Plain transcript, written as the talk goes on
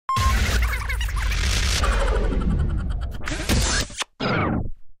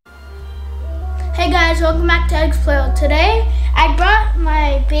guys, welcome back to EggsPlayWorld. Today, I brought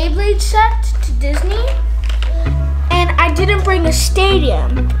my Beyblade set to Disney, and I didn't bring a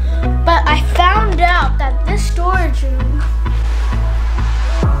stadium, but I found out that this storage room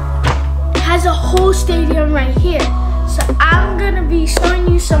has a whole stadium right here. So I'm gonna be showing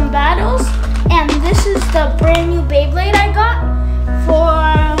you some battles, and this is the brand new Beyblade I got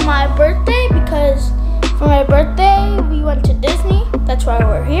for my birthday, because for my birthday we went to Disney. That's why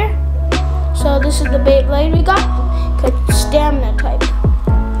we're here. So this is the Beyblade we got, stamina type.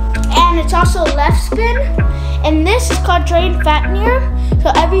 And it's also left spin. And this is called Drain Fafnir.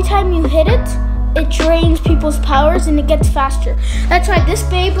 So every time you hit it, it drains people's powers and it gets faster. That's why this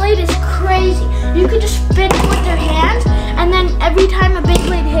Beyblade is crazy. You can just spin it with your hands, and then every time a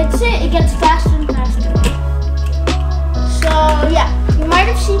Beyblade hits it, it gets faster and faster. So yeah, you might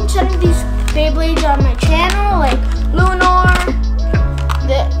have seen some of these Beyblades on my channel, like Lunar,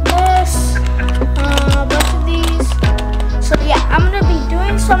 this, a bunch of these. So yeah, I'm gonna be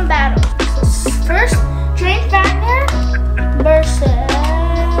doing some battles. So first, Drain Fafnir versus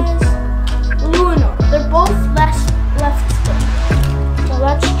Lunar. They're both left spin. So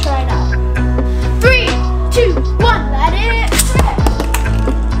let's try it out. 3, 2, 1, let it rip.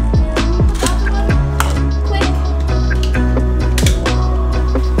 Quick.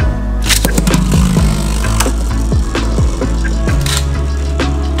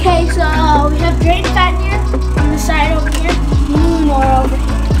 Okay, so we have Drain Fafnir on the side over here, Lunar over here.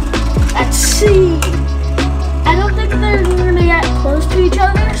 Let's see. I don't think they're gonna get close to each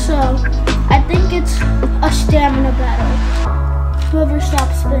other, so I think it's a stamina battle. Whoever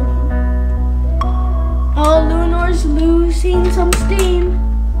stops spinning. Oh, Lunar's losing some steam.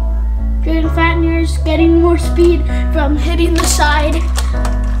 Drain Fafnir's getting more speed from hitting the side.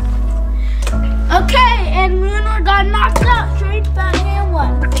 Okay, and Lunar got knocked out. Drain Fafnir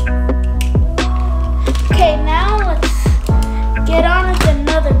won. Okay, now let's get on with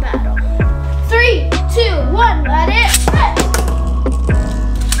another battle. 3, 2, 1, let it rip.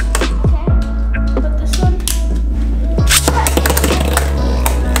 Okay, put this one.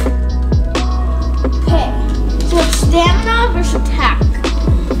 Okay, so it's stamina versus attack.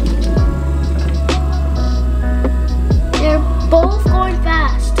 They're both going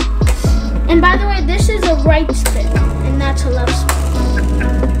fast. And by the way, this is a right spin, and that's a left spin.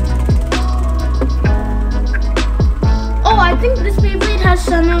 Oh, I think this Beyblade has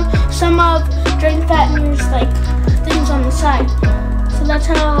some of Drain Fafnir's like things on the side. So that's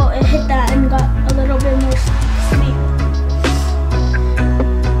how it hit that and got a little bit more speed.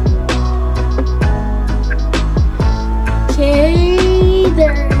 Okay,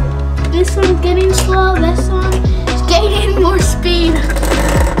 there. This one's getting slow. This one is gaining more speed.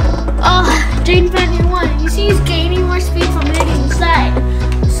 Oh, Drain Fafnir won. You see, he's gaining more speed from hitting the side.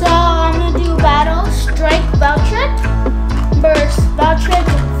 So I'm gonna do battle Strike Valtrick versus Valtrick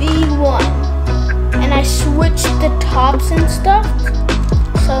V1. And I switched the tops and stuff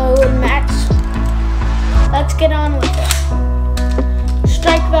so it would match. Let's get on with it.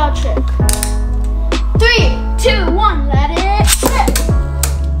 Strike Valtrick. 3, 2, 1, let it rip.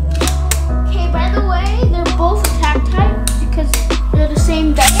 Okay, by the way, they're both attack type because they're the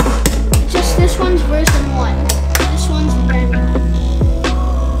same dice. Just this one's version 1. This one's brand new.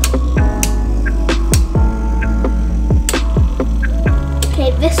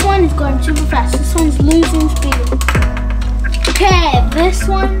 Okay, this one is going super fast. This one's losing speed. Okay, this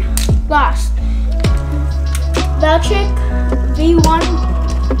one lost. Valtrick V1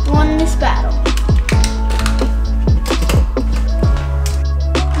 won this battle.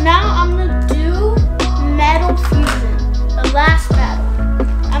 Now I'm gonna do Metal Fusion, the last battle.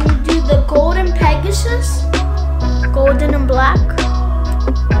 I'm gonna do the Golden Pegasus, golden and black,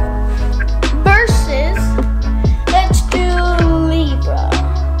 versus, let's do Libra.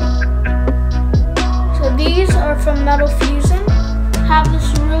 So these are from Metal Fusion. Have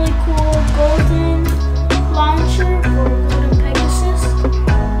this really cool golden launcher for Golden Pegasus.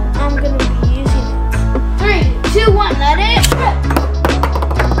 I'm gonna be using it. 3, 2, 1, let it rip.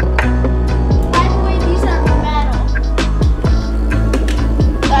 By the way, these are metal.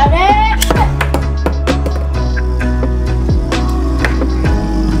 Let it rip.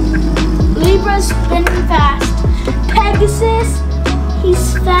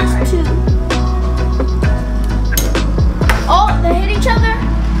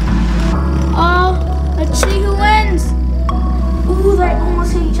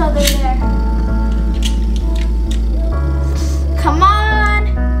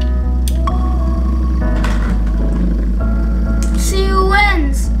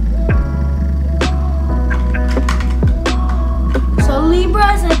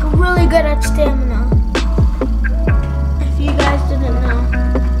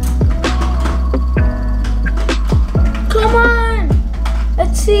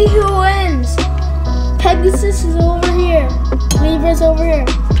 see who wins. Pegasus is over here. Libra's over here.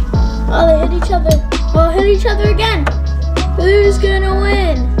 Oh, they hit each other. Oh, hit each other again. Who's gonna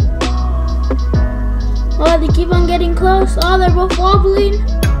win? Oh, they keep on getting close. Oh, they're both wobbling.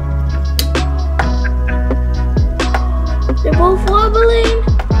 They're both wobbling.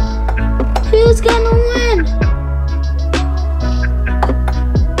 Who's gonna win?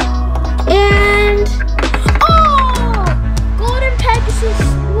 And oh, Golden Pegasus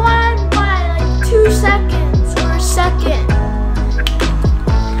won by like 2 seconds or a second.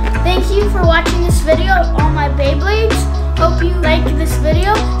 Thank you for watching this video on my Beyblades. Hope you liked this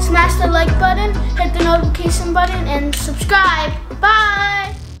video. Smash the like button, hit the notification button, and subscribe. Bye!